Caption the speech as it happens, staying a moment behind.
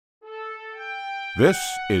This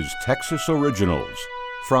is Texas Originals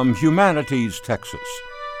from Humanities Texas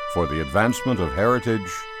for the advancement of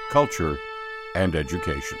heritage, culture, and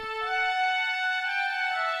education.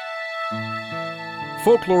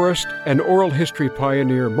 Folklorist and oral history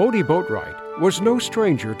pioneer Modi Boatwright was no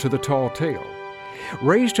stranger to the tall tale.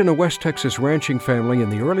 Raised in a West Texas ranching family in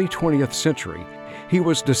the early 20th century, he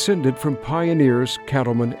was descended from pioneers,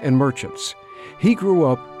 cattlemen, and merchants. He grew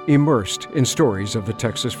up immersed in stories of the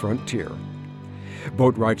Texas frontier.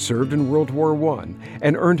 Boatwright served in World War I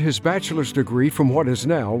and earned his bachelor's degree from what is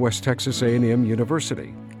now West Texas A&M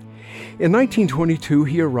University. In 1922,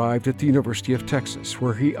 he arrived at the University of Texas,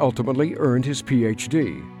 where he ultimately earned his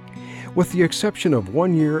Ph.D. With the exception of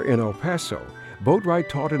 1 year in El Paso, Boatwright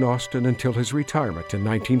taught in Austin until his retirement in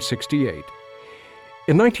 1968.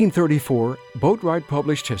 In 1934, Boatwright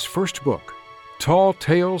published his first book, Tall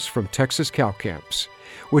Tales from Texas Cow Camps,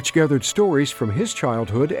 which gathered stories from his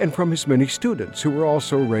childhood and from his many students who were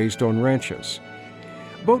also raised on ranches.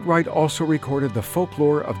 Boatwright also recorded the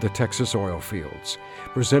folklore of the Texas oil fields,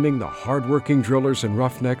 presenting the hard-working drillers and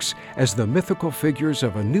roughnecks as the mythical figures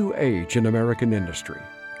of a new age in American industry.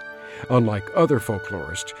 Unlike other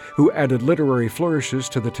folklorists who added literary flourishes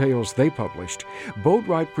to the tales they published,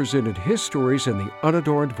 Boatwright presented his stories in the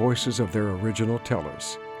unadorned voices of their original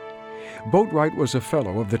tellers. Boatwright was a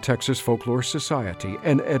fellow of the Texas Folklore Society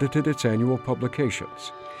and edited its annual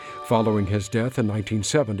publications. Following his death in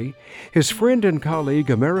 1970, his friend and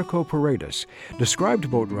colleague Americo Paredes described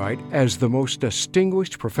Boatwright as the most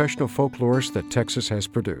distinguished professional folklorist that Texas has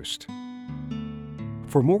produced.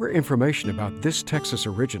 For more information about this Texas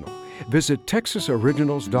Original, visit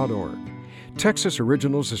texasoriginals.org. Texas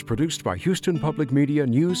Originals is produced by Houston Public Media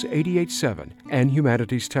News 88.7 and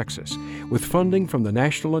Humanities Texas, with funding from the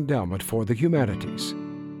National Endowment for the Humanities.